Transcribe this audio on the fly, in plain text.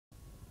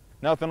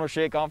Nothing will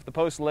shake off the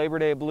post-Labor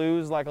Day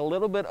blues like a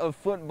little bit of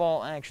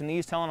football action. The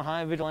East Helena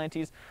High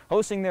Vigilantes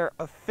hosting their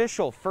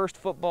official first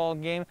football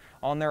game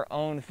on their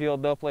own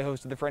field. They'll play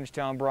host to the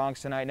Frenchtown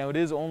Bronx tonight. Now, it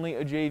is only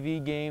a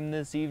JV game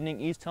this evening.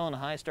 East Helena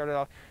High started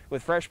off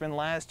with freshmen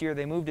last year.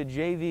 They moved to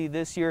JV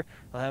this year.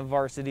 They'll have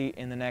varsity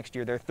in the next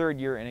year, their third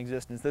year in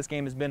existence. This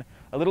game has been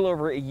a little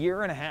over a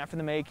year and a half in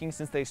the making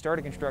since they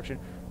started construction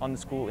on the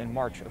school in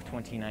March of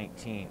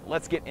 2019.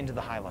 Let's get into the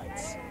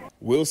highlights.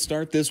 We'll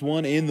start this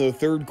one in the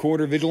third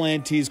quarter.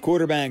 Vigilantes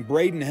quarterback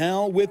Braden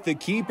Howell with the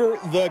keeper,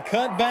 the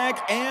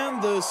cutback,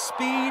 and the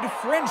speed.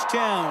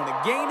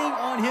 Frenchtown gaining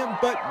on him,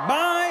 but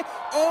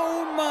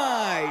oh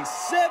my,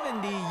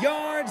 70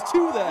 yards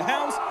to the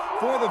house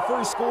for the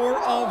first score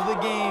of the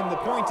game. The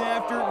point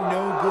after,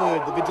 no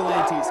good. The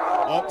Vigilantes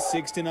up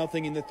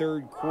 6-0 in the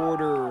third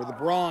quarter. The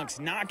Bronx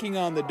knocking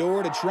on the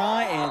door to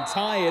try and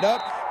tie it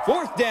up.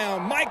 Fourth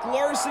down, Mike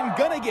Larson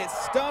gonna get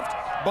stuffed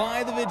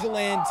by the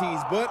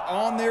Vigilantes, but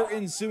on their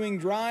ensuing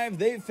drive,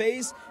 they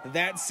face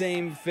that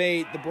same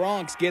fate. The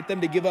Bronx get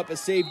them to give up a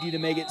safety to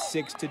make it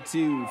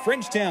 6-2.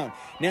 Frenchtown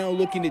now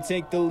looking to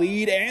take the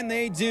lead, and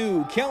they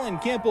do. Kellen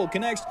Campbell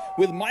connects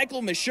with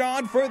Michael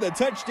Michaud for the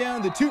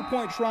touchdown. The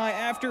two-point try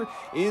after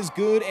is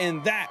good,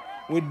 and that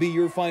would be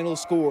your final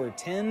score,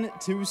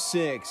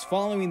 10-6.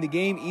 Following the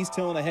game, East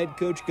Helena head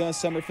coach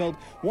Gus Sommerfeld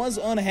was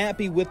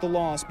unhappy with the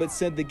loss, but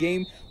said the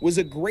game was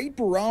a great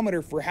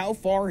barometer for how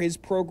far his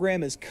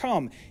program has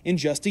come in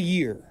just a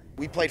year.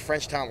 We played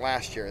Frenchtown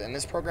last year, and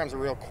this program's a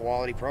real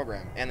quality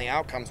program, and the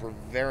outcomes were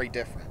very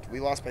different.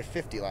 We lost by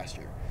 50 last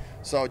year.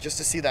 So just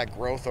to see that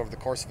growth over the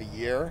course of a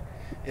year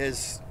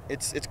it's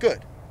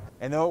good.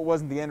 And though it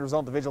wasn't the end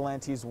result, the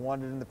Vigilantes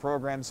won it in the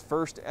program's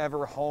first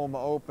ever home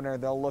opener.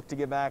 They'll look to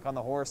get back on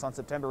the horse on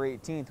September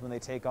 18th when they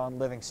take on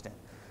Livingston.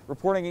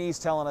 Reporting in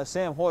East Helena,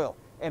 Sam Hoyle,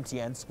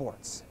 MTN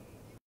Sports.